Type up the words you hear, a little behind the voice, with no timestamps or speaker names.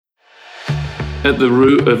At the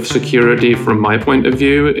root of security, from my point of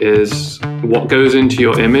view, is what goes into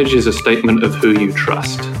your image is a statement of who you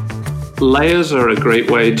trust. Layers are a great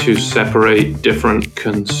way to separate different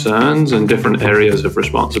concerns and different areas of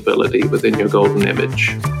responsibility within your golden image.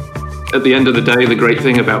 At the end of the day, the great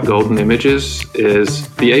thing about golden images is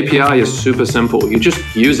the API is super simple. You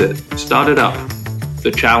just use it, start it up. The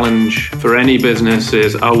challenge for any business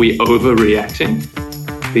is, are we overreacting?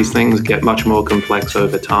 These things get much more complex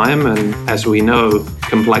over time, and as we know,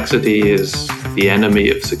 complexity is the enemy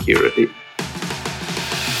of security.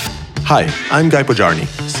 Hi, I'm Guy Pojarny,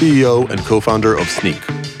 CEO and co-founder of Sneak,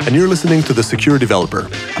 and you're listening to The Secure Developer,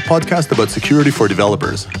 a podcast about security for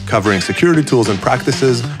developers, covering security tools and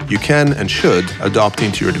practices you can and should adopt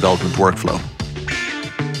into your development workflow.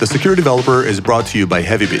 The Secure Developer is brought to you by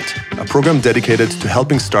HeavyBit, a program dedicated to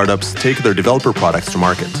helping startups take their developer products to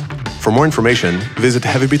market. For more information, visit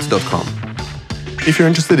heavybit.com. If you're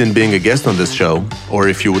interested in being a guest on this show, or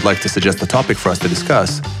if you would like to suggest a topic for us to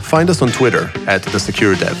discuss, find us on Twitter at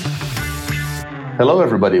 @TheSecureDev. Hello,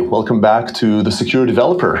 everybody. Welcome back to The Secure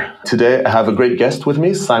Developer. Today, I have a great guest with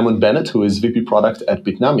me, Simon Bennett, who is VP Product at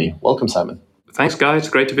Bitnami. Welcome, Simon. Thanks, guys.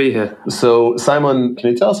 Great to be here. So, Simon, can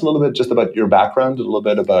you tell us a little bit just about your background, a little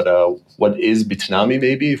bit about what is Bitnami,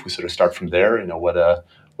 maybe, if we sort of start from there,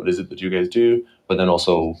 what is it that you guys do, but then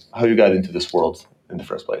also how you got into this world in the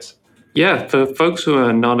first place? Yeah, for folks who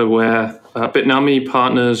are not aware, Bitnami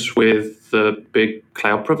partners with the big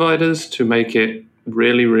cloud providers to make it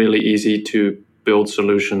really, really easy to build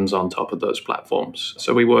solutions on top of those platforms.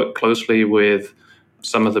 So we work closely with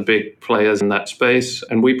some of the big players in that space,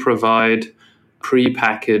 and we provide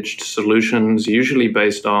pre-packaged solutions, usually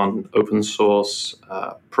based on open source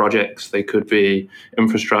projects. They could be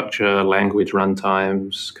infrastructure, language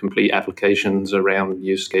runtimes, complete applications around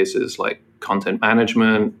use cases like content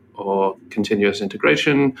management or continuous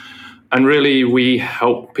integration. And really, we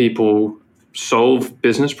help people solve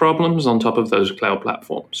business problems on top of those cloud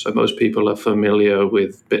platforms. So most people are familiar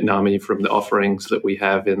with Bitnami from the offerings that we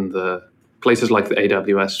have in the places like the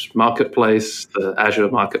AWS Marketplace, the Azure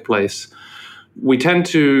Marketplace. We tend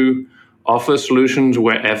to offer solutions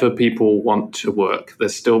wherever people want to work.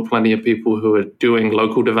 There's still plenty of people who are doing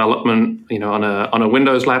local development, on a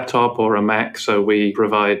Windows laptop or a Mac. So we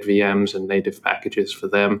provide VMs and native packages for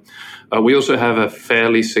them. We also have a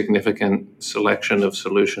fairly significant selection of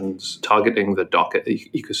solutions targeting the Docker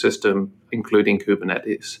ecosystem, including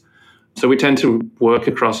Kubernetes. So we tend to work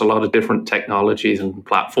across a lot of different technologies and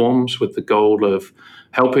platforms with the goal of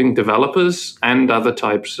helping developers and other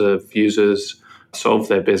types of users solve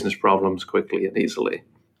their business problems quickly and easily.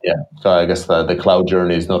 Yeah, so I guess the cloud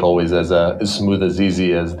journey is not always as smooth as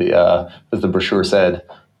easy as the brochure said.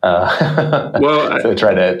 So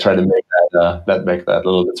try to make that a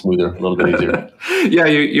little bit smoother, a little bit easier. Yeah,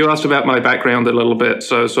 you asked about my background a little bit.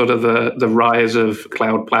 So sort of the rise of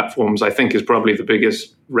cloud platforms, I think, is probably the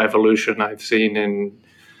biggest revolution I've seen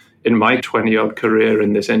in my 20-odd career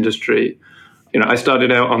in this industry. I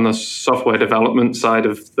started out on the software development side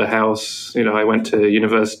of the house. I went to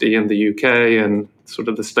university in the UK, and sort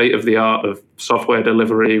of the state of the art of software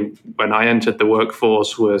delivery when I entered the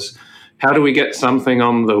workforce was, how do we get something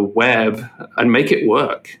on the web and make it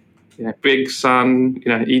work? Big Sun,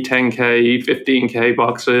 E10K, E15K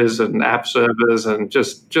boxes and app servers, and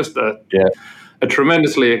just a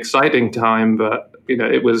tremendously exciting time, but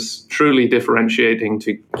it was truly differentiating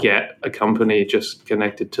to get a company just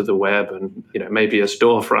connected to the web and, maybe a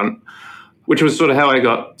storefront, which was sort of how I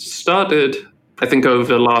got started. I think over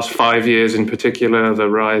the last 5 years in particular, the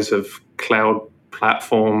rise of cloud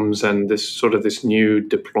platforms and this new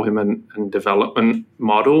deployment and development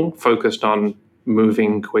model focused on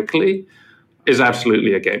moving quickly is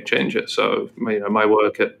absolutely a game changer. So, my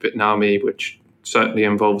work at Bitnami, which certainly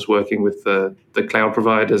involves working with the cloud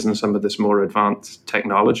providers and some of this more advanced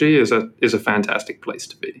technology, is a fantastic place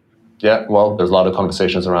to be. Yeah, well, there's a lot of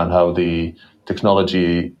conversations around how the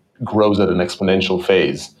technology grows at an exponential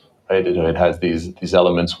phase, right? It has these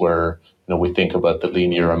elements where we think about the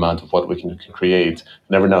linear amount of what we can create,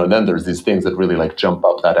 and every now and then there's these things that really jump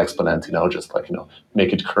up that exponent, just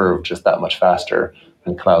make it curve just that much faster.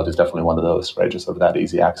 And cloud is definitely one of those, right? Just sort of that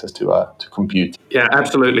easy access to compute. Yeah,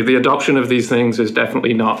 absolutely. The adoption of these things is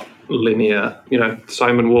definitely not linear.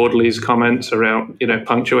 Simon Wardley's comments around,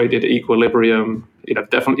 punctuated equilibrium,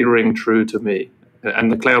 definitely ring true to me.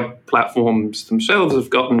 And the cloud platforms themselves have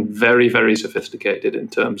gotten very, very sophisticated in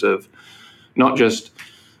terms of not just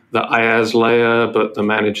the IaaS layer, but the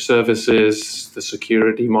managed services, the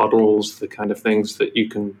security models, the kind of things that you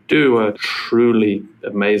can do are truly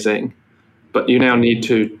amazing. But you now need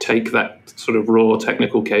to take that sort of raw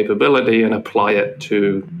technical capability and apply it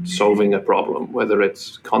to solving a problem, whether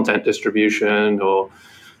it's content distribution or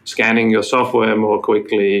scanning your software more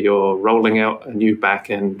quickly or rolling out a new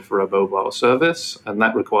backend for a mobile service. And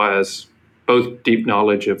that requires both deep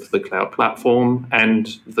knowledge of the cloud platform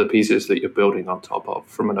and the pieces that you're building on top of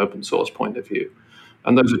from an open source point of view.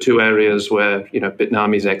 And those are two areas where,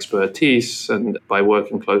 Bitnami's expertise, and by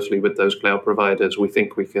working closely with those cloud providers, we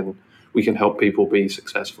think we can help people be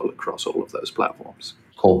successful across all of those platforms.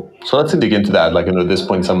 Cool. So let's dig into that. At this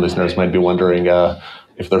point, some listeners might be wondering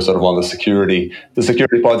if they're sort of on the security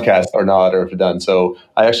podcast or not, or if they're done. So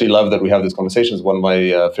I actually love that we have these conversations. One of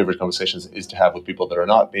my favorite conversations is to have with people that are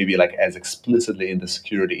not maybe as explicitly in the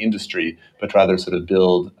security industry, but rather sort of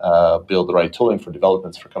build the right tooling for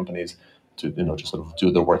developments for companies to just sort of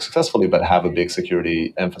do their work successfully, but have a big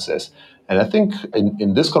security emphasis. And I think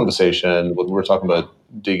in this conversation, what we're talking about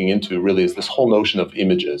digging into really is this whole notion of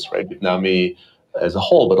images, right? Bitnami as a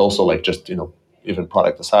whole, but also even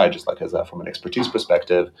product aside, just from an expertise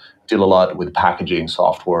perspective, deal a lot with packaging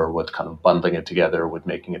software, with kind of bundling it together, with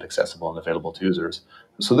making it accessible and available to users.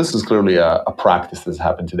 So this is clearly a practice that's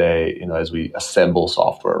happened today, as we assemble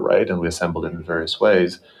software, right? And we assemble it in various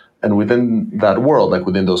ways. And within that world,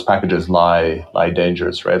 within those packages lie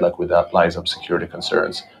dangers, right? With that lies some security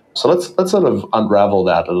concerns. So let's sort of unravel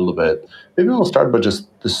that a little bit. Maybe we'll start by just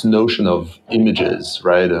this notion of images,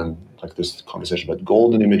 right? And this conversation about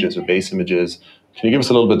golden images or base images. Can you give us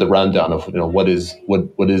a little bit the rundown of what is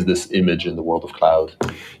this image in the world of cloud?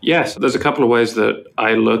 Yes, there's a couple of ways that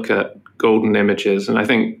I look at golden images, and I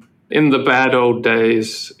think in the bad old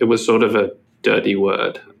days it was sort of a dirty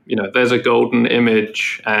word. There's a golden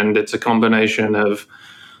image, and it's a combination of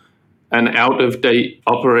an out-of-date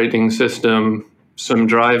operating system, some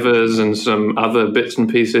drivers, and some other bits and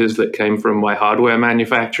pieces that came from my hardware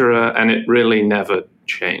manufacturer, and it really never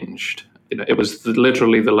changed. It was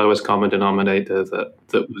literally the lowest common denominator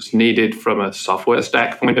that was needed from a software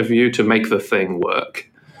stack point of view to make the thing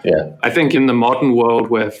work. Yeah. I think in the modern world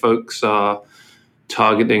where folks are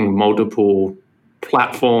targeting multiple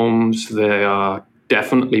platforms, they are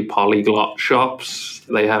definitely polyglot shops.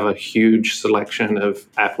 They have a huge selection of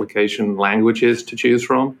application languages to choose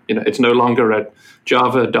from. It's no longer a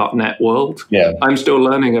Java.NET world. Yeah. I'm still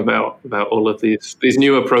learning about all of these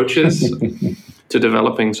new approaches to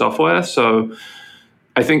developing software. So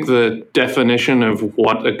I think the definition of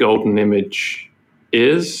what a golden image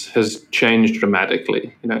has changed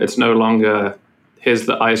dramatically. It's no longer, here's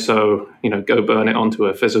the ISO, go burn it onto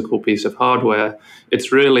a physical piece of hardware.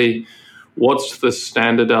 It's really, what's the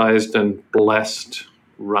standardized and blessed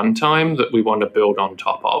runtime that we want to build on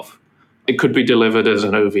top of? It could be delivered as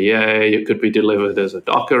an OVA, it could be delivered as a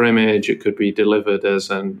Docker image, it could be delivered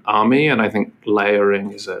as an ARMI, and I think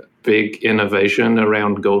layering is a big innovation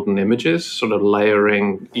around golden images, sort of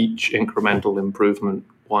layering each incremental improvement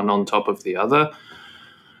one on top of the other.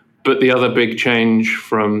 But the other big change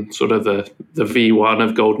from sort of the V1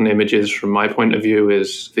 of golden images from my point of view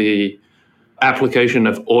is the application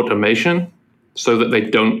of automation so that they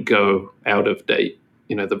don't go out of date.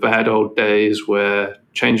 The bad old days where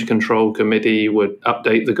change control committee would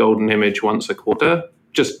update the golden image once a quarter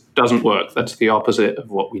just doesn't work. That's the opposite of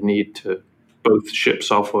what we need to both ship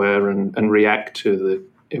software and react to the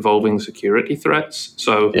evolving security threats.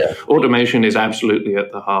 So automation is absolutely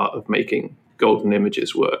at the heart of making golden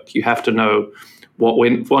images work. You have to know what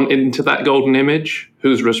went into that golden image,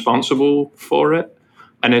 who's responsible for it,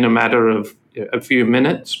 and in a matter of a few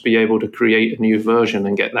minutes, be able to create a new version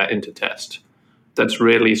and get that into test. That's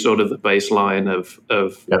really sort of the baseline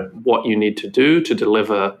of what you need to do to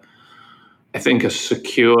deliver, I think, a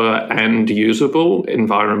secure and usable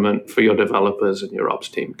environment for your developers and your ops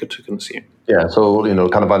team to consume. Yeah, so,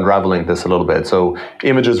 kind of unraveling this a little bit. So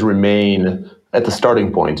images remain at the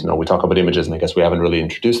starting point. We talk about images, and I guess we haven't really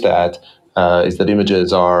introduced that, is that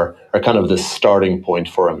images are kind of the starting point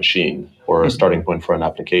for a machine or a starting point for an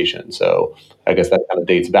application. So I guess that kind of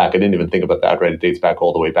dates back. I didn't even think about that, right? It dates back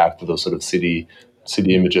all the way back to those sort of city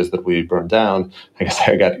images that we burned down. I guess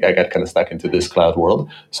I got kind of stuck into this cloud world.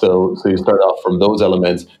 So you start off from those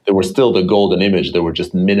elements. They were still the golden image. They were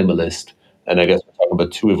just minimalist. And I guess we're talking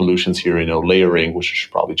about two evolutions here, layering, which we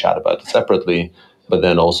should probably chat about separately, but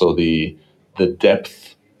then also the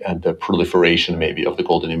depth and the proliferation maybe of the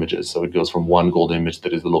golden images. So it goes from one golden image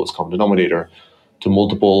that is the lowest common denominator to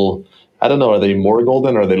multiple. I don't know, are they more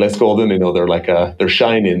golden or are they less golden? They're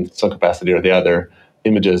shine in some capacity or the other,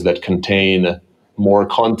 images that contain more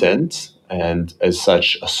content and as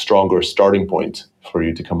such a stronger starting point for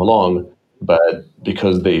you to come along. But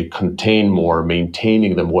because they contain more,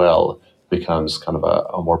 maintaining them well becomes kind of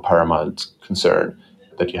a more paramount concern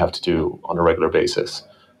that you have to do on a regular basis.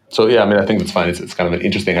 So yeah, I mean, I think it's fine. It's kind of an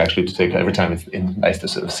interesting actually to take every time. It's nice to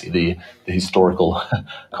sort of see the historical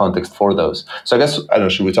context for those. So I guess, I don't know,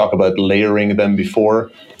 should we talk about layering them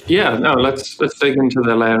before? Yeah, no, let's dig into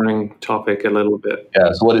the layering topic a little bit.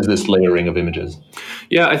 Yeah, so what is this layering of images?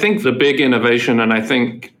 Yeah, I think the big innovation, and I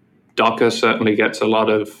think Docker certainly gets a lot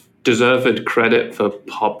of deserved credit for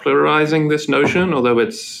popularizing this notion, although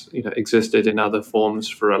it's existed in other forms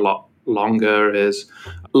for a lot longer, is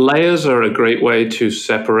layers are a great way to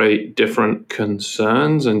separate different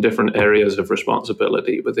concerns and different areas of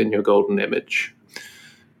responsibility within your golden image.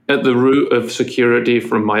 At the root of security,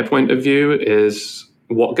 from my point of view, is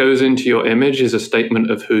what goes into your image is a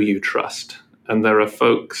statement of who you trust. And there are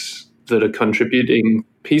folks that are contributing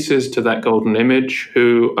pieces to that golden image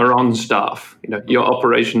who are on staff. Your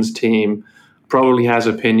operations team probably has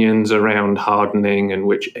opinions around hardening and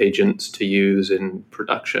which agents to use in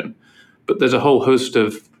production. But there's a whole host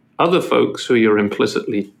of other folks who you're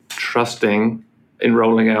implicitly trusting in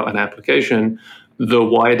rolling out an application, the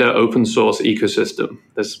wider open source ecosystem.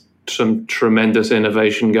 There's some tremendous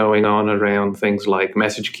innovation going on around things like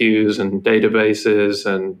message queues and databases,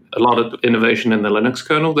 and a lot of innovation in the Linux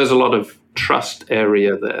kernel. There's a lot of trust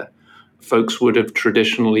area there. Folks would have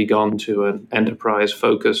traditionally gone to an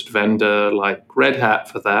enterprise-focused vendor like Red Hat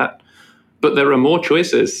for that. But there are more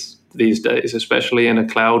choices these days, especially in a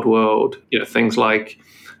cloud world. Things like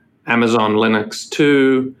Amazon Linux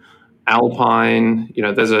 2, Alpine.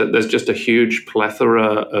 There's just a huge plethora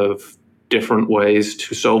of different ways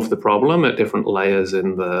to solve the problem at different layers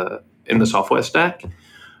in the software stack.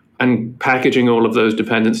 And packaging all of those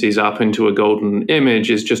dependencies up into a golden image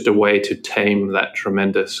is just a way to tame that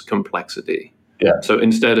tremendous complexity. Yeah. So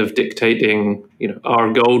instead of dictating,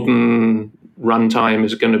 our golden runtime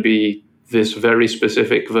is going to be this very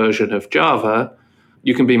specific version of Java,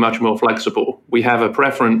 you can be much more flexible. We have a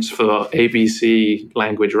preference for ABC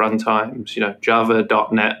language runtimes, Java,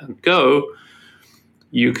 .NET, and Go.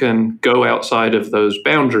 You can go outside of those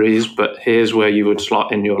boundaries, but here's where you would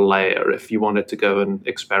slot in your layer if you wanted to go and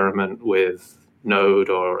experiment with Node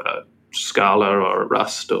or Scala or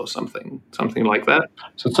Rust or something like that.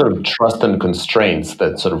 So it's sort of trust and constraints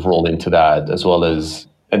that sort of roll into that, as well as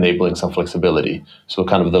enabling some flexibility. So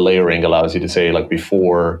kind of the layering allows you to say, like,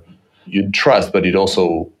 before you'd trust, but you'd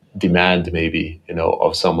also demand maybe,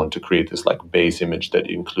 of someone to create this like base image that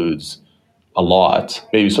includes a lot.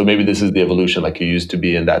 Maybe this is the evolution, like you used to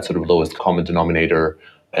be in that sort of lowest common denominator,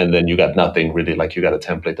 and then you got nothing really, like you got a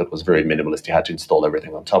template that was very minimalist. You had to install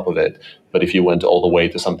everything on top of it. But if you went all the way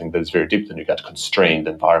to something that is very deep, then you got constrained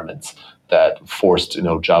environments that forced,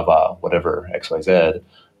 Java, whatever, XYZ.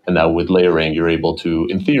 And now with layering, you're able to,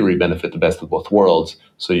 in theory, benefit the best of both worlds.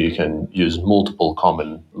 So you can use multiple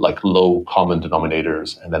common, like low common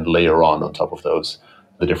denominators, and then layer on top of those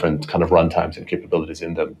the different kind of runtimes and capabilities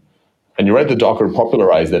in them. And you're right that Docker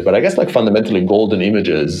popularized it, but I guess like fundamentally golden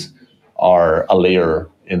images are a layer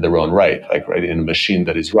in their own right. Like right in a machine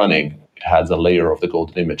that is running, it has a layer of the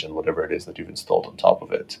golden image and whatever it is that you've installed on top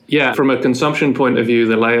of it. Yeah, from a consumption point of view,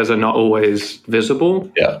 the layers are not always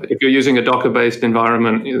visible. Yeah. If you're using a Docker-based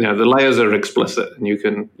environment, the layers are explicit, and you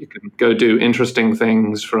can go do interesting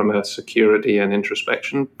things from a security and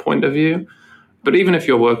introspection point of view. But even if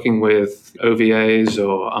you're working with OVAs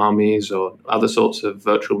or armies or other sorts of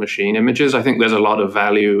virtual machine images, I think there's a lot of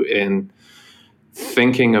value in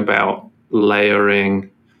thinking about layering,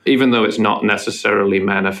 even though it's not necessarily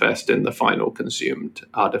manifest in the final consumed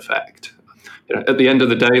artifact. At the end of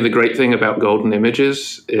the day, the great thing about golden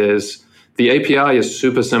images is the API is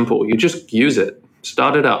super simple. You just use it,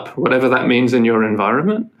 start it up, whatever that means in your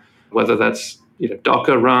environment, whether that's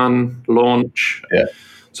Docker run, launch. Yeah.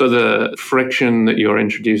 So the friction that you're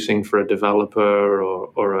introducing for a developer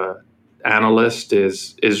or a analyst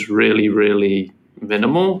is really, really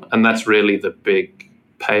minimal. And that's really the big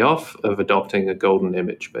payoff of adopting a golden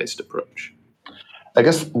image-based approach. I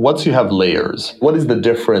guess once you have layers, what is the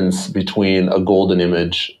difference between a golden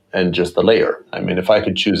image and just a layer? I mean, if I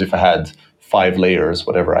could choose, if I had 5 layers,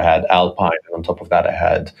 whatever, I had Alpine, and on top of that I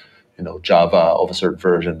had, Java of a certain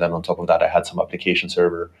version, then on top of that I had some application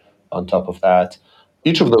server on top of that.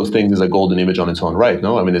 Each of those things is a golden image on its own right,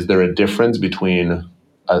 no? I mean, is there a difference between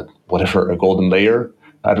a golden layer?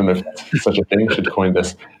 I don't know if that's such a thing, should coin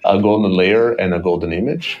this, a golden layer and a golden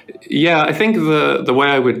image? Yeah, I think the way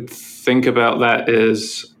I would think about that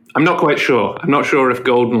is, I'm not quite sure. I'm not sure if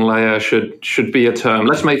golden layer should be a term.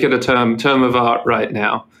 Let's make it a term of art right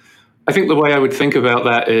now. I think the way I would think about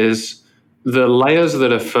that is the layers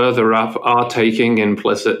that are further up are taking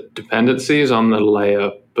implicit dependencies on the layer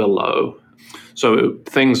below. So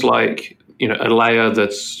things like a layer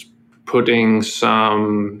that's putting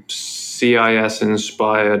some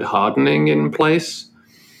CIS-inspired hardening in place,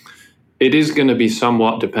 it is going to be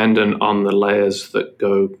somewhat dependent on the layers that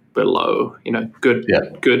go below.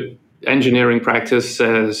 Good engineering practice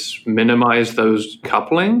says minimize those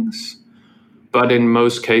couplings, but in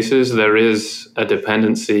most cases there is a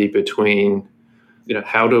dependency between,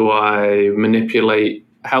 how do I manipulate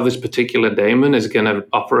how this particular daemon is going to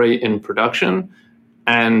operate in production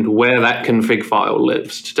and where that config file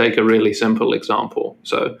lives, to take a really simple example.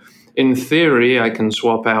 So in theory, I can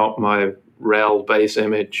swap out my rel base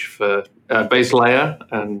image for base layer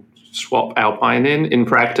and swap Alpine in. In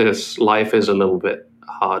practice, life is a little bit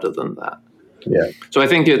harder than that. Yeah. So I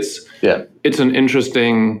think it's an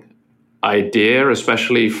interesting idea,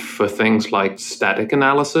 especially for things like static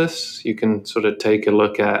analysis. You can sort of take a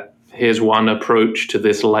look at, here's one approach to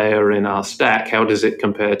this layer in our stack. How does it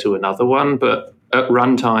compare to another one? But at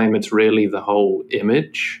runtime, it's really the whole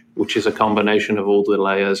image, which is a combination of all the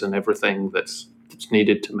layers and everything that's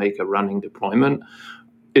needed to make a running deployment,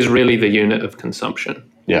 is really the unit of consumption.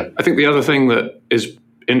 Yeah. I think the other thing that is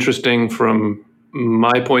interesting from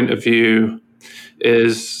my point of view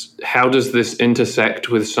is, how does this intersect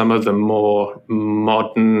with some of the more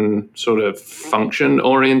modern sort of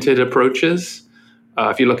function-oriented approaches?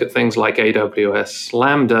 If you look at things like AWS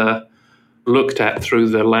Lambda, looked at through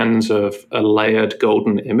the lens of a layered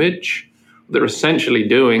golden image, what they're essentially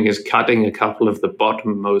doing is cutting a couple of the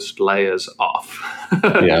bottommost layers off,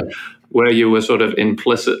 where you were sort of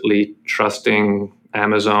implicitly trusting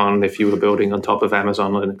Amazon if you were building on top of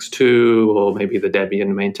Amazon Linux 2, or maybe the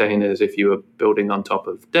Debian maintainers if you were building on top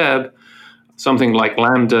of Deb. Something like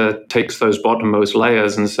Lambda takes those bottommost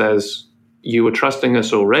layers and says, you were trusting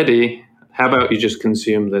us already, how about you just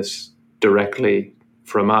consume this directly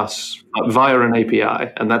from us via an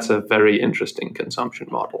API? And that's a very interesting consumption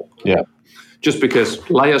model. Yeah. Just because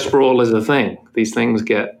layer sprawl is a thing. These things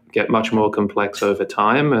get much more complex over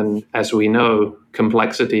time. And as we know,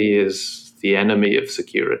 complexity is the enemy of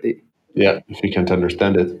security. Yeah, if you can't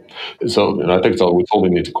understand it. So I think we totally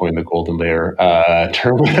need to coin the golden layer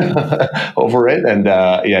term over it. And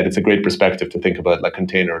it's a great perspective to think about, like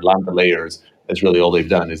container Lambda layers. That's really all they've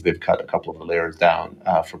done is they've cut a couple of the layers down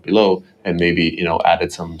from below and maybe,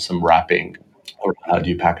 added some wrapping, or how do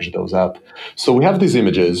you package those up? So we have these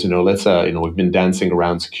images, let's, we've been dancing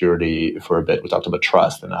around security for a bit. We talked about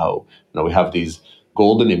trust and how, we have these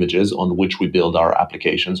golden images on which we build our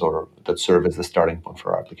applications, or that serve as the starting point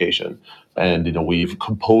for our application. And, we've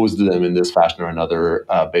composed them in this fashion or another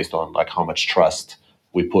based on like how much trust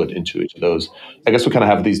we put into each of those. I guess we kind of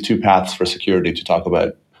have these two paths for security to talk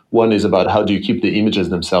about. One is about how do you keep the images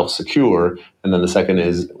themselves secure? And then the second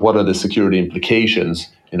is, what are the security implications?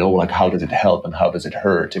 Like how does it help and how does it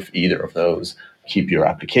hurt if either of those keep your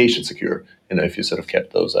application secure? If you sort of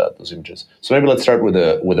kept those images. So maybe let's start with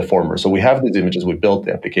the former. So we have these images, we built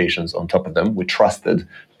the applications on top of them. We trusted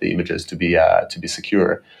the images to be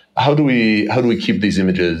secure. How do we keep these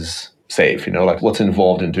images safe? Like what's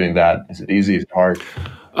involved in doing that? Is it easy? Is it hard?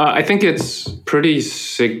 I think it's pretty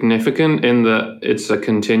significant in that it's a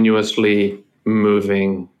continuously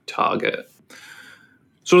moving target.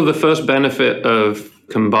 Sort of the first benefit of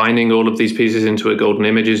combining all of these pieces into a golden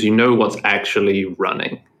image is what's actually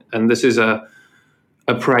running. And this is a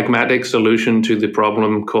pragmatic solution to the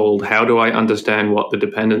problem called, how do I understand what the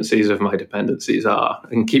dependencies of my dependencies are?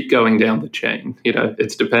 And keep going down the chain.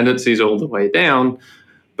 It's dependencies all the way down.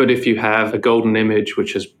 But if you have a golden image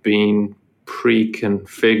which has been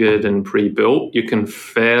pre-configured and pre-built, you can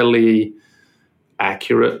fairly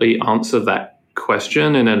accurately answer that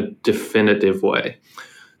question in a definitive way.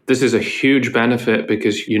 This is a huge benefit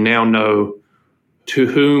because you now know, to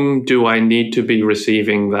whom do I need to be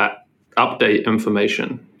receiving that update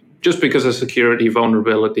information? Just because a security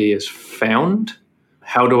vulnerability is found,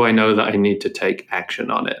 how do I know that I need to take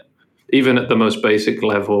action on it? Even at the most basic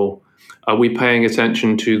level, are we paying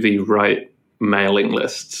attention to the right mailing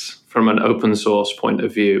lists from an open source point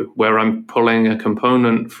of view, where I'm pulling a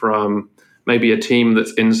component from maybe a team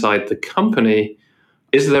that's inside the company?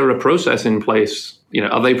 Is there a process in place?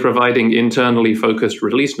 Are they providing internally focused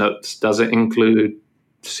release notes? Does it include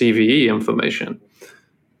CVE information?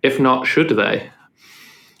 If not, should they?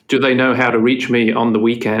 Do they know how to reach me on the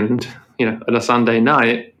weekend, on a Sunday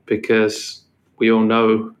night? Because we all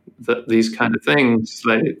know that these kind of things,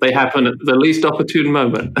 they happen at the least opportune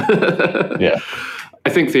moment. Yeah. I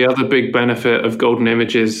think the other big benefit of golden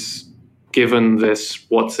images, given this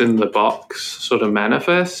what's in the box sort of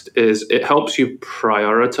manifest, is it helps you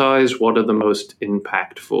prioritize what are the most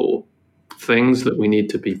impactful things that we need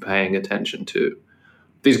to be paying attention to.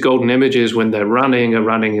 these golden images, when they're running, are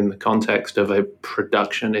running in the context of a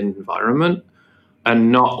production environment.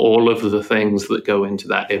 And not all of the things that go into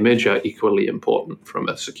that image are equally important from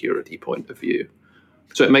a security point of view.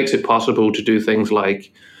 So it makes it possible to do things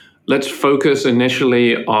like, let's focus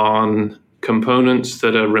initially on components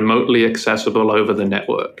that are remotely accessible over the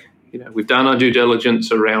network. We've done our due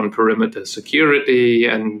diligence around perimeter security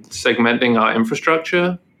and segmenting our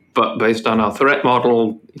infrastructure, but based on our threat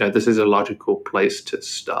model, this is a logical place to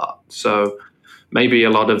start. So maybe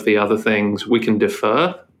a lot of the other things we can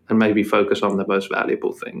defer and maybe focus on the most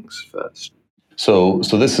valuable things first. So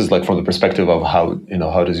this is like from the perspective of how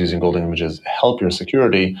does using golden images help your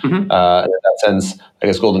security? In that sense, I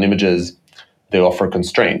guess golden images, they offer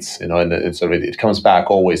constraints, and it comes back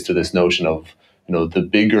always to this notion of the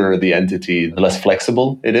bigger the entity, the less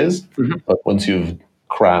flexible it is. But once you've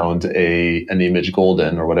crowned an image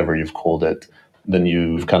golden or whatever you've called it, then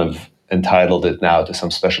you've kind of entitled it now to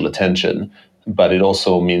some special attention. But it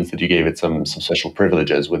also means that you gave it some special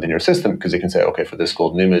privileges within your system, because you can say, okay, for this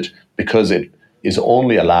golden image, because it is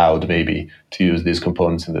only allowed maybe to use these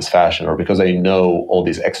components in this fashion, or because I know all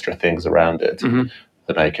these extra things around it,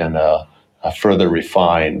 then I can further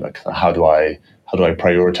refine, like, how do I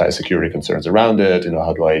prioritize security concerns around it?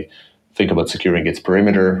 How do I think about securing its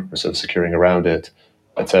perimeter versus sort of securing around it,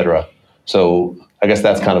 etc. So I guess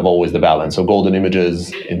that's kind of always the balance. So golden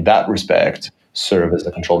images in that respect serve as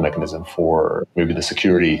the control mechanism for maybe the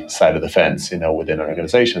security side of the fence, within an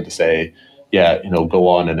organization, to say, go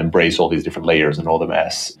on and embrace all these different layers and all the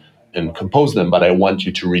mess and compose them, but I want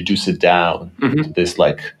you to reduce it down to this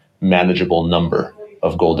like manageable number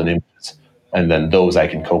of golden images. And then those I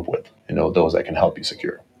can cope with, those I can help you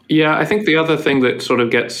secure. Yeah, I think the other thing that sort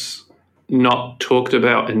of gets not talked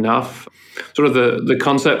about enough, sort of the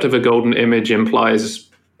concept of a golden image implies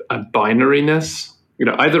a binariness.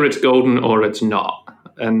 Either it's golden or it's not.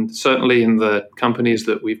 And certainly in the companies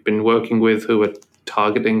that we've been working with who are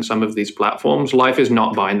targeting some of these platforms, life is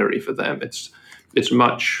not binary for them. It's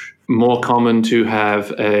much more common to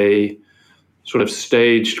have a sort of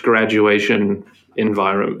staged graduation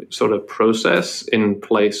environment, sort of process in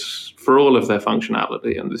place for all of their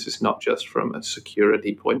functionality. And this is not just from a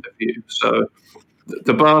security point of view. So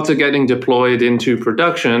the bar to getting deployed into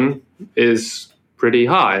production is pretty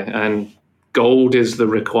high, and gold is the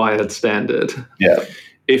required standard. Yeah.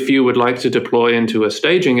 If you would like to deploy into a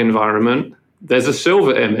staging environment, there's a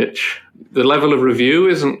silver image. The level of review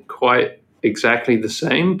isn't quite exactly the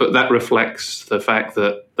same, but that reflects the fact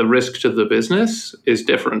that the risk to the business is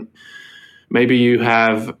different. Maybe you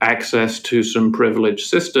have access to some privileged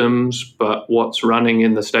systems, but what's running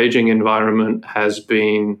in the staging environment has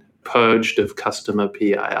been purged of customer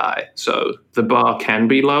PII. So the bar can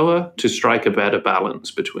be lower to strike a better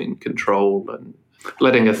balance between control and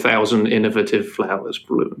letting 1,000 innovative flowers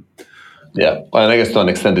bloom. Yeah, and I guess to an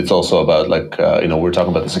extent it's also about we're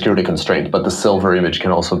talking about the security constraint, but the silver image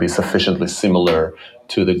can also be sufficiently similar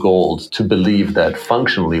to the gold to believe that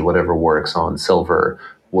functionally whatever works on silver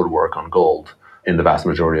would work on gold in the vast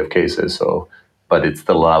majority of cases. So, but it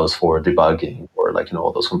still allows for debugging or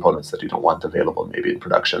all those components that you don't want available maybe in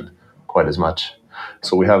production quite as much.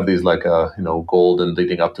 So we have these gold and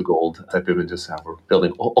leading up to gold type images. We're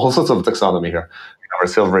building all sorts of taxonomy here. Our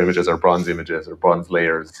silver images, our bronze images, our bronze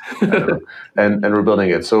layers, and we're building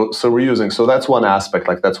it. So that's one aspect,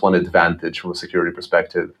 that's one advantage from a security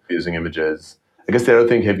perspective, using images. I guess the other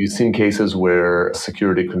thing, have you seen cases where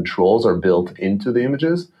security controls are built into the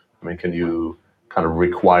images? I mean, can you kind of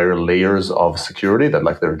require layers of security that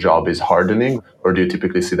their job is hardening, or do you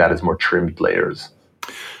typically see that as more trimmed layers?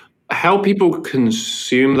 How people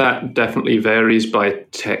consume that definitely varies by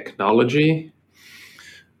technology.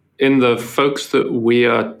 In the folks that we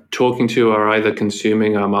are talking to are either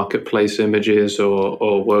consuming our marketplace images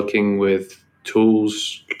or working with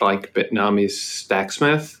tools like Bitnami's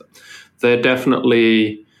Stacksmith, they're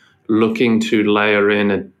definitely looking to layer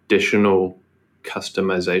in additional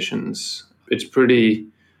customizations. It's pretty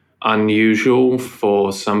unusual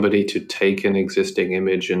for somebody to take an existing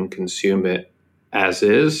image and consume it as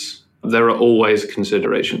is. There are always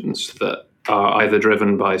considerations that are either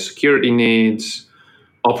driven by security needs,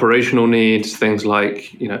 operational needs, things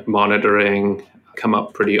like monitoring come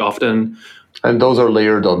up pretty often. And those are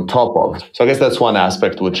layered on top of. So I guess that's one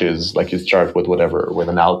aspect, which is you start with with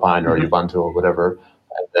an Alpine or Ubuntu or whatever,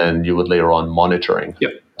 and then you would layer on monitoring.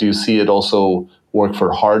 Yep. Do you see it also work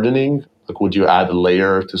for hardening? Would you add a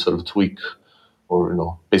layer to sort of tweak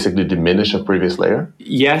or basically diminish a previous layer?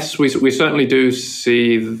 Yes, we certainly do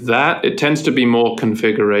see that. It tends to be more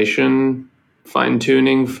configuration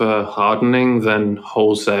fine-tuning for hardening than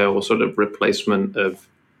wholesale sort of replacement of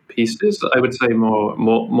pieces, I would say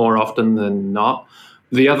more often than not.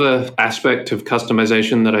 The other aspect of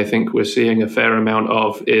customization that I think we're seeing a fair amount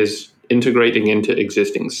of is integrating into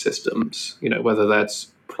existing systems, whether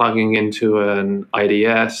that's plugging into an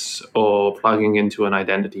IDS or plugging into an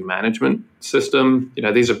identity management system.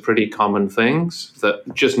 These are pretty common things that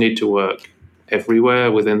just need to work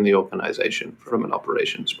everywhere within the organization from an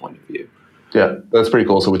operations point of view. Yeah, that's pretty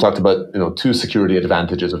cool. So we talked about, two security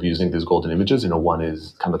advantages of using these golden images. One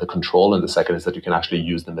is kind of the control, and the second is that you can actually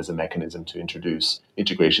use them as a mechanism to introduce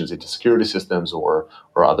integrations into security systems or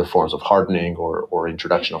other forms of hardening or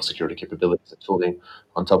introduction of security capabilities and tooling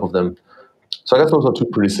on top of them. So I guess those are two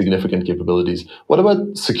pretty significant capabilities. What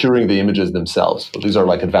about securing the images themselves? So these are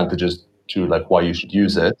like advantages to like why you should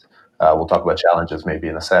use it. We'll talk about challenges maybe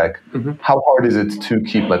in a sec. Mm-hmm. How hard is it to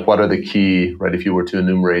keep, like, what are the key, right, if you were to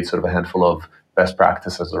enumerate sort of a handful of best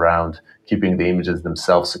practices around keeping the images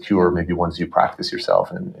themselves secure, maybe ones you practice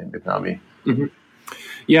yourself in Bitnami? Mm-hmm.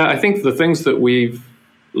 Yeah, I think the things that we've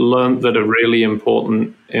learned that are really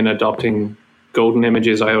important in adopting golden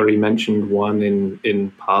images, I already mentioned one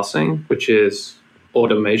in passing, which is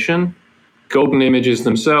automation. Golden images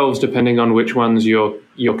themselves, depending on which ones you're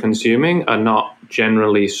consuming, are not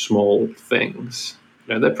generally small things.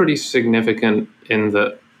 They're pretty significant in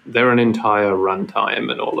that they're an entire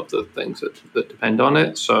runtime and all of the things that depend on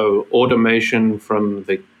it. So automation from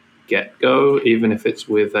the get-go, even if it's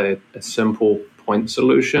with a simple point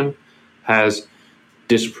solution, has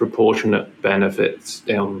disproportionate benefits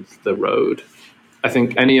down the road. I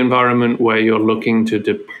think any environment where you're looking to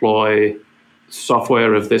deploy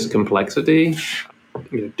software of this complexity,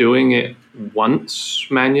 doing it once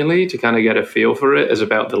manually to kind of get a feel for it is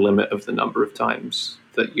about the limit of the number of times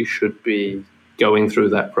that you should be going through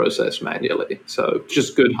that process manually. So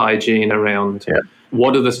just good hygiene around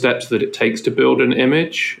what are the steps that it takes to build an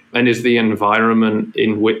image, and is the environment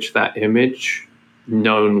in which that image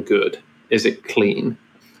known good? Is it clean?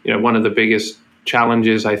 One of the biggest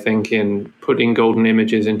challenges, I think, in putting golden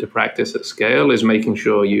images into practice at scale is making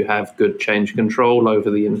sure you have good change control over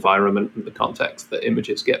the environment and the context that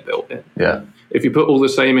images get built in. Yeah. If you put all the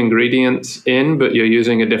same ingredients in, but you're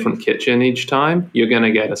using a different kitchen each time, you're going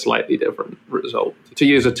to get a slightly different result. To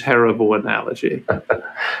use a terrible analogy.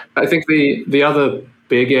 I think the other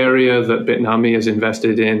big area that Bitnami is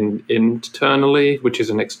invested in internally, which is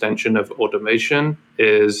an extension of automation,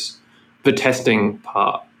 is the testing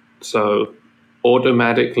part. So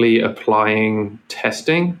automatically applying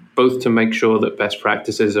testing, both to make sure that best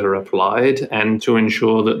practices are applied and to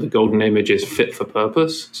ensure that the golden image is fit for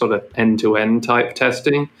purpose, sort of end-to-end type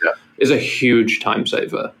testing, is a huge time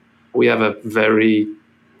saver. We have a very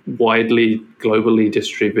widely, globally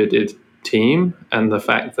distributed team, and the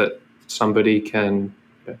fact that somebody can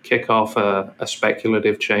kick off a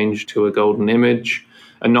speculative change to a golden image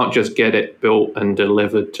and not just get it built and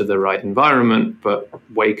delivered to the right environment, but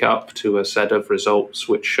wake up to a set of results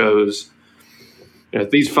which shows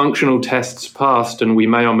these functional tests passed, and we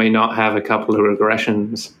may or may not have a couple of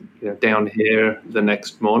regressions down here the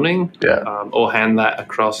next morning, or hand that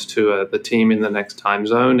across to the team in the next time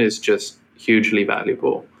zone is just hugely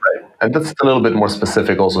valuable. Right. And that's a little bit more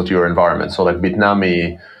specific also to your environment. So like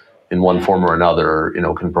Bitnami, in one form or another,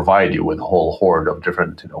 can provide you with a whole horde of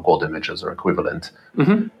different, gold images or equivalent.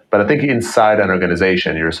 Mm-hmm. But I think inside an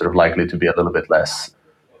organization, you're sort of likely to be a little bit less,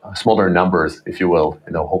 smaller numbers, if you will,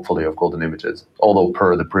 hopefully of golden images. Although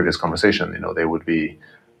per the previous conversation,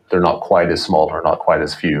 they're not quite as small or not quite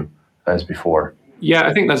as few as before. Yeah,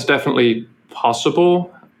 I think that's definitely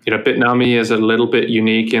possible. Bitnami is a little bit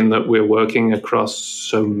unique in that we're working across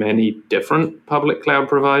so many different public cloud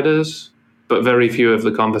providers. But very few of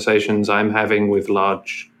the conversations I'm having with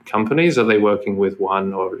large companies are they working with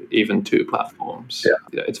one or even two platforms.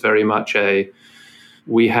 Yeah. It's very much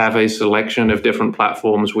we have a selection of different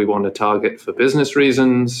platforms we want to target for business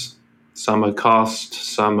reasons. Some are cost,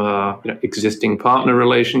 some are existing partner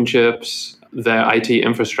relationships. Their IT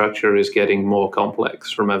infrastructure is getting more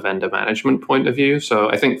complex from a vendor management point of view. So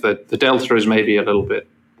I think that the delta is maybe a little bit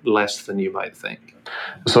less than you might think.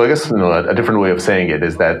 So I guess a different way of saying it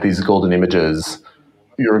is that these golden images,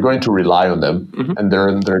 you're going to rely on them, mm-hmm. and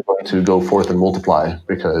they're going to go forth and multiply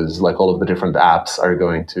because like all of the different apps are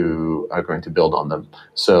going to build on them.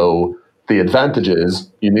 So the advantage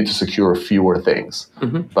is you need to secure fewer things,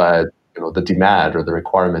 mm-hmm. but the demand or the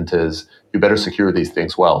requirement is you better secure these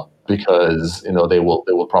things well because they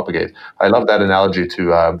will propagate. I love that analogy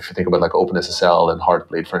to if you think about like OpenSSL and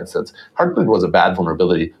Heartbleed, for instance. Heartbleed was a bad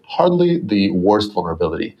vulnerability, hardly the worst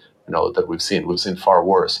vulnerability that we've seen. We've seen far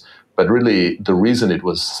worse, but really the reason it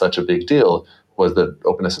was such a big deal was that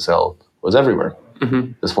OpenSSL was everywhere.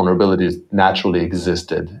 This vulnerability naturally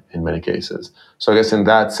existed in many cases. So I guess in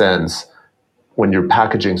that sense, when you're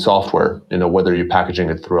packaging software, whether you're packaging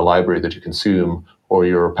it through a library that you consume or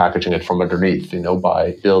you're packaging it from underneath,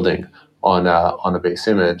 by building on a base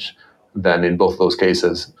image, then in both those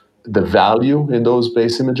cases, the value in those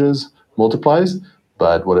base images multiplies.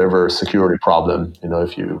 But whatever security problem,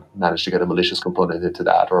 if you manage to get a malicious component into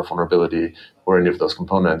that or a vulnerability or any of those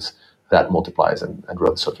components, that multiplies and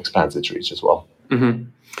really sort of expands its reach as well.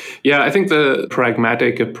 Yeah, I think the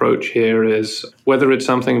pragmatic approach here is whether it's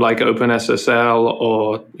something like OpenSSL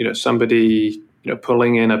or somebody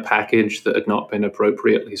pulling in a package that had not been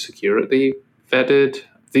appropriately security vetted.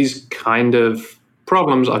 These kind of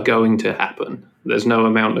problems are going to happen. There's no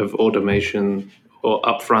amount of automation or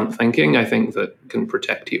upfront thinking, I think, that can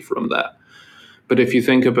protect you from that. But if you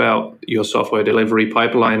think about your software delivery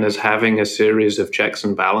pipeline as having a series of checks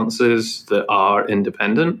and balances that are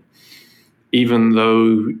independent, even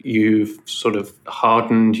though you've sort of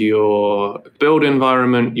hardened your build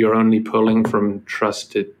environment, you're only pulling from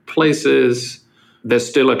trusted places, there's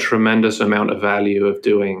still a tremendous amount of value of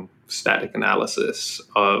doing static analysis,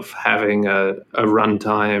 of having a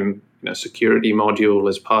runtime security module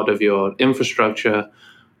as part of your infrastructure,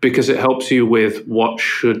 because it helps you with what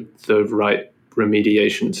should the right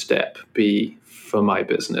remediation step be for my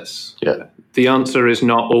business. Yeah. The answer is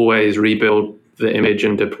not always rebuild the image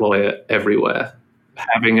and deploy it everywhere.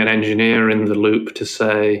 Having an engineer in the loop to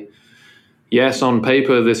say, yes, on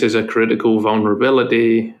paper, this is a critical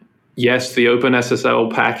vulnerability. Yes, the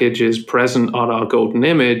OpenSSL package is present on our golden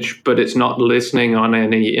image, but it's not listening on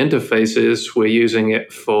any interfaces. We're using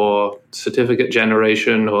it for certificate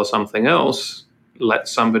generation or something else. Let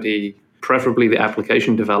somebody, preferably the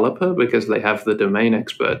application developer, because they have the domain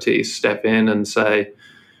expertise, step in and say,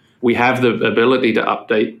 we have the ability to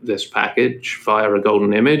update this package via a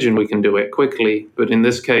golden image and we can do it quickly. But in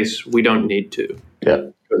this case, we don't need to. Yeah,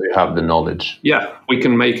 because you have the knowledge. Yeah, we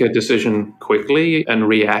can make a decision quickly and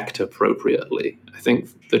react appropriately. I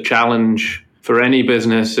think the challenge for any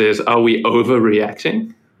business is, are we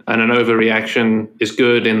overreacting? And an overreaction is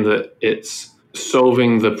good in that it's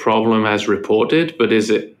solving the problem as reported, but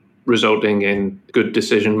is it resulting in good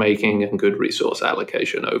decision making and good resource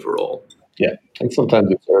allocation overall? Yeah, and sometimes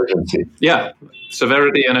it's urgency. Yeah,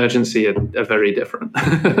 severity and urgency are very different.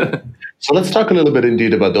 So let's talk a little bit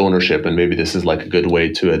indeed about the ownership, and maybe this is like a good way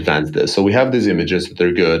to advance this. So we have these images that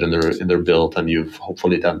they're good and they're built, and you've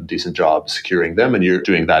hopefully done a decent job securing them, and you're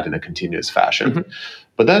doing that in a continuous fashion.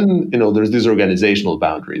 But then, there's these organizational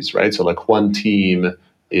boundaries, right? So like one team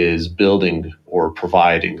is building or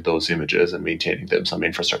providing those images and maintaining them, some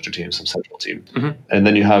infrastructure team, some central team. And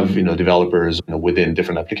then you have, developers within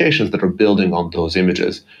different applications that are building on those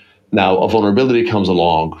images. Now, a vulnerability comes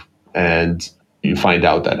along and you find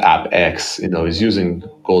out that app X, is using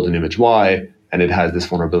golden image Y and it has this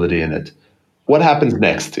vulnerability in it. What happens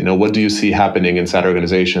next? What do you see happening inside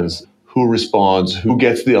organizations? Who responds? Who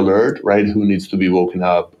gets the alert, right? Who needs to be woken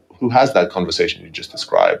up? Who has that conversation you just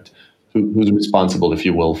described? Who's responsible, if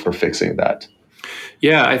you will, for fixing that?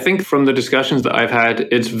 Yeah, I think from the discussions that I've had,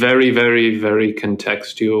 it's very, very, very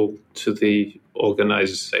contextual to the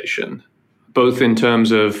organization, both in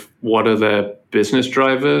terms of what are their business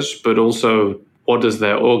drivers, but also what does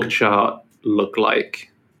their org chart look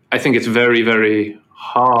like. I think it's very, very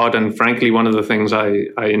hard, and frankly, one of the things I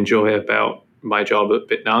enjoy about my job at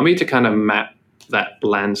Bitnami, to kind of map that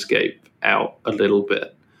landscape out a little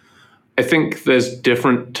bit. I think there's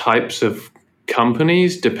different types of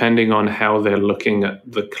companies depending on how they're looking at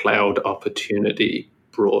the cloud opportunity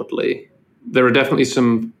broadly. There are definitely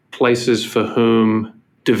some places for whom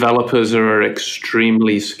developers are an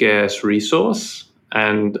extremely scarce resource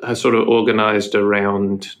and are sort of organized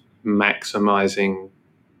around maximizing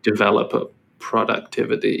developer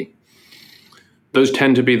productivity. Those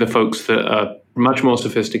tend to be the folks that are much more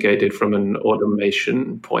sophisticated from an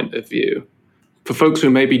automation point of view. For folks who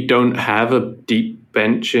maybe don't have a deep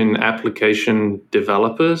bench in application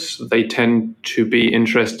developers, they tend to be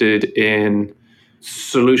interested in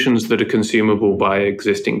solutions that are consumable by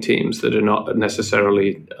existing teams that are not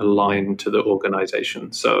necessarily aligned to the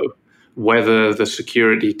organization. So whether the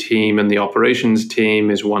security team and the operations team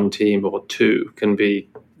is one team or two can be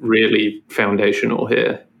really foundational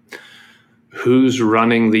here. Who's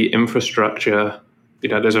running the infrastructure?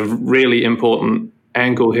 There's a really important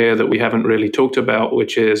angle here that we haven't really talked about,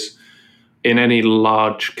 which is in any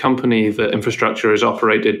large company, the infrastructure is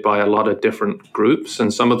operated by a lot of different groups,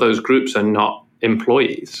 and some of those groups are not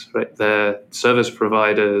employees, right? They're service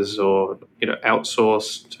providers or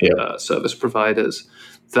outsourced service providers.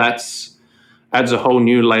 That adds a whole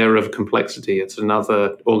new layer of complexity. It's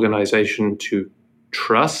another organization to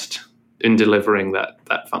trust in delivering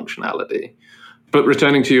that functionality. But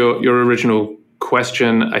returning to your original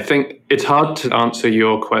question, I think it's hard to answer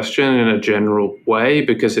your question in a general way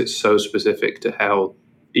because it's so specific to how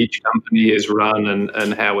each company is run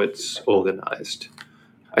and how it's organized.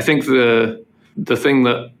 I think the thing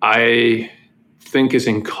that I think is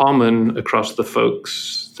in common across the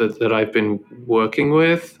folks that I've been working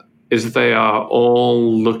with is they are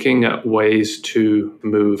all looking at ways to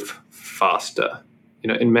move faster.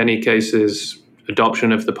 In many cases,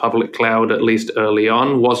 adoption of the public cloud, at least early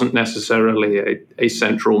on, wasn't necessarily a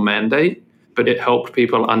central mandate, but it helped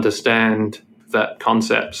people understand that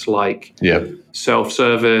concepts like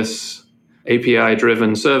self-service,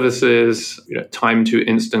 API-driven services, time to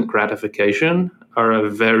instant gratification are a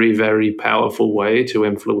very, very powerful way to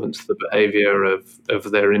influence the behavior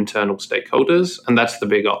of their internal stakeholders. And that's the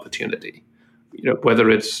big opportunity. Whether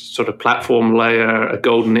it's sort of platform layer, a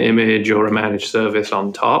golden image, or a managed service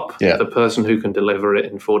on top, the person who can deliver it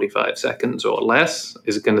in 45 seconds or less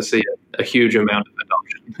is going to see a huge amount of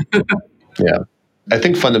adoption. Yeah. I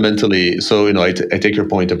think fundamentally, so, I take your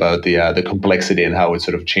point about the complexity and how it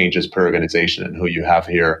sort of changes per organization and who you have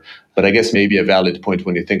here. But I guess maybe a valid point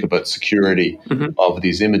when you think about security of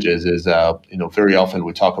these images is, very often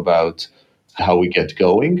we talk about how we get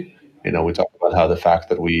going. We talk about how the fact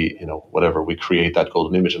that we create that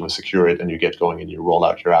golden image and we secure it and you get going and you roll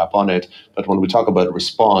out your app on it. But when we talk about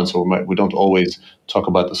response, we don't always talk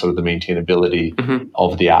about the sort of the maintainability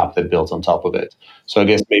of the app that builds on top of it. So I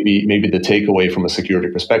guess maybe the takeaway from a security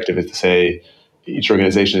perspective is to say each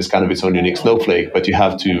organization is kind of its own unique snowflake, but you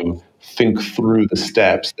have to think through the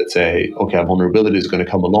steps that say, okay, a vulnerability is going to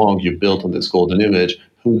come along, you built on this golden image,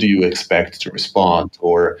 who do you expect to respond?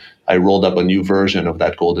 Or I rolled up a new version of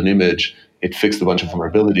that golden image, it fixed a bunch of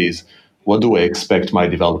vulnerabilities. What do I expect my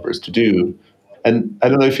developers to do? And I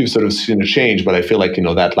don't know if you've sort of seen a change, but I feel like,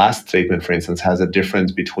 that last statement, for instance, has a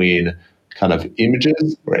difference between kind of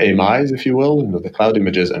images or AMIs, if you will, the cloud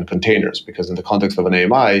images and containers, because in the context of an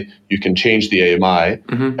AMI, you can change the AMI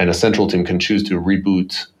and a central team can choose to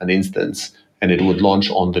reboot an instance and it would launch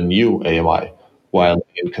on the new AMI. While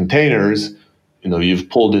in containers, you've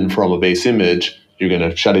pulled in from a base image, you're going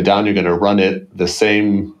to shut it down, you're going to run it, the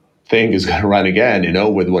same thing is going to run again,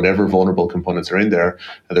 with whatever vulnerable components are in there.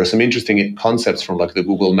 And there's some interesting concepts from like the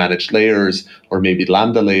Google managed layers or maybe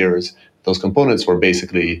Lambda layers, those components where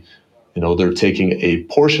basically, they're taking a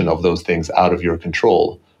portion of those things out of your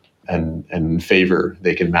control and in favor,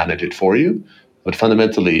 they can manage it for you. But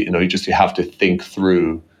fundamentally, you have to think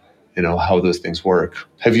through how those things work.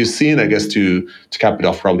 Have you seen, I guess, to cap it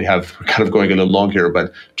off, probably we're kind of going a little long here,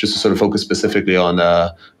 but just to sort of focus specifically on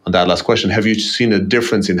that last question, have you seen a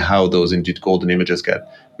difference in how those indeed golden images get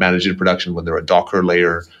managed in production when they're a Docker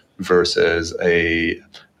layer versus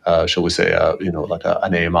shall we say,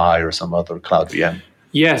 an AMI or some other cloud VM?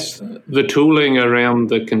 Yes, the tooling around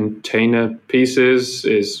the container pieces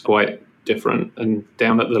is quite different, and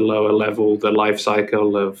down at the lower level, the life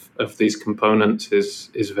cycle of these components is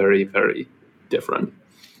very, very different.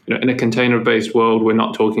 In a container-based world, we're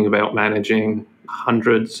not talking about managing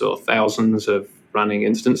hundreds or thousands of running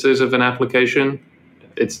instances of an application.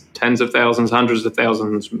 It's tens of thousands, hundreds of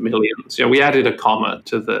thousands, millions. We added a comma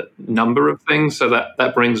to the number of things, so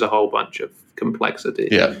that brings a whole bunch of complexity.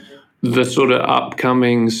 Yeah. The sort of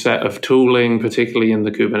upcoming set of tooling, particularly in the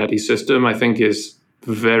Kubernetes system, I think is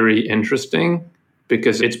very interesting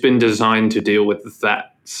because it's been designed to deal with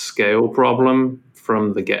that scale problem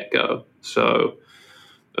from the get-go. So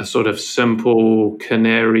a sort of simple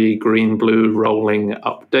canary green blue rolling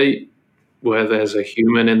update where there's a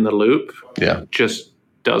human in the loop just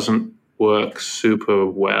doesn't work super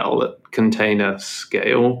well at container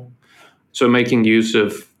scale. So making use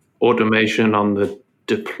of automation on the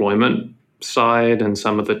deployment side and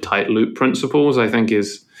some of the tight loop principles, I think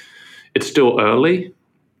it's still early,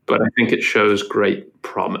 but I think it shows great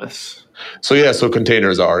promise. So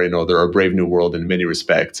containers are, they're a brave new world in many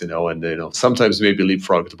respects, and sometimes maybe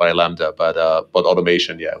leapfrogged by Lambda, but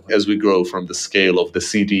automation, as we grow from the scale of the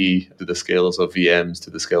CD to the scales of VMs to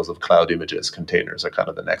the scales of cloud images, containers are kind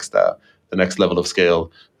of the next level of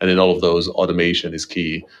scale, and in all of those, automation is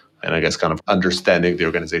key. And I guess kind of understanding the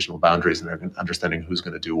organizational boundaries and understanding who's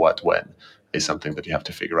going to do what when is something that you have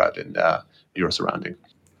to figure out in your surrounding.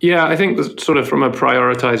 Yeah, I think that sort of from a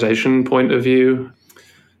prioritization point of view,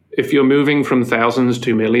 if you're moving from thousands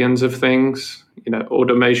to millions of things,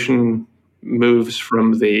 automation moves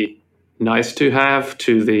from the nice to have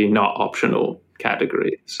to the not optional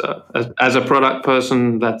category. So as a product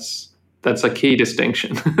person, that's a key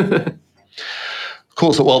distinction.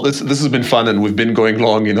 Cool. So, well, this has been fun, and we've been going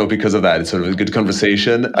long, because of that. It's sort of a good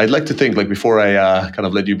conversation. I'd like to think, like, before I kind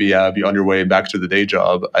of let you be on your way back to the day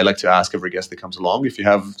job, I like to ask every guest that comes along if you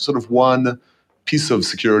have sort of one piece of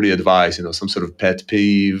security advice, some sort of pet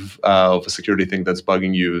peeve of a security thing that's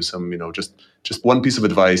bugging you, some, just one piece of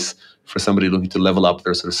advice for somebody looking to level up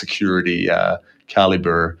their sort of security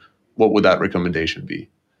caliber. What would that recommendation be?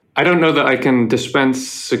 I don't know that I can dispense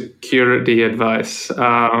security advice.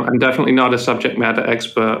 I'm definitely not a subject matter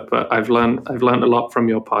expert, but I've learned a lot from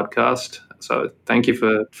your podcast. So thank you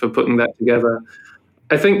for putting that together.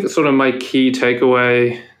 I think sort of my key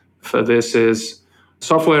takeaway for this is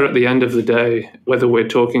software at the end of the day, whether we're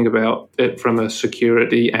talking about it from a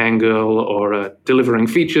security angle or a delivering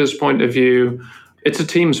features point of view, it's a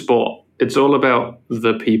team sport. It's all about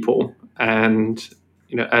the people. And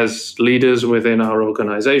as leaders within our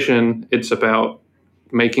organization, it's about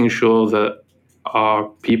making sure that our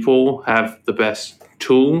people have the best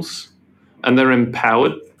tools and they're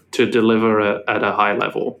empowered to deliver at a high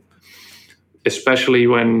level, especially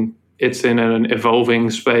when it's in an evolving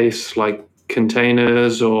space like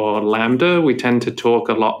containers or Lambda. We tend to talk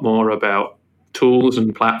a lot more about tools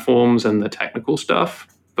and platforms and the technical stuff,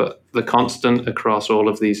 but the constant across all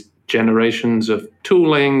of these generations of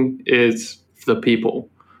tooling is the people.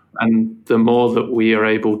 And the more that we are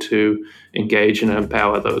able to engage and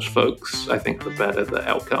empower those folks, I think the better the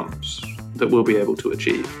outcomes that we'll be able to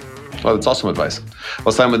achieve. Well, that's awesome advice.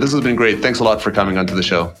 Well, Simon, this has been great. Thanks a lot for coming onto the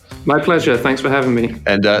show. My pleasure. Thanks for having me.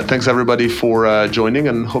 And thanks, everybody, for joining,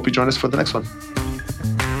 and hope you join us for the next one.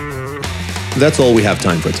 That's all we have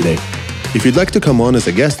time for today. If you'd like to come on as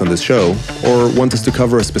a guest on this show, or want us to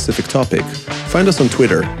cover a specific topic, find us on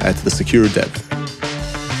Twitter @TheSecureDev.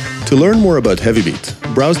 To learn more about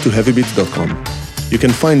Heavybeat, browse to heavybeat.com. You can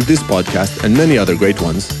find this podcast and many other great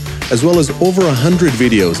ones, as well as over 100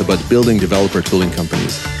 videos about building developer tooling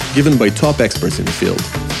companies, given by top experts in the field.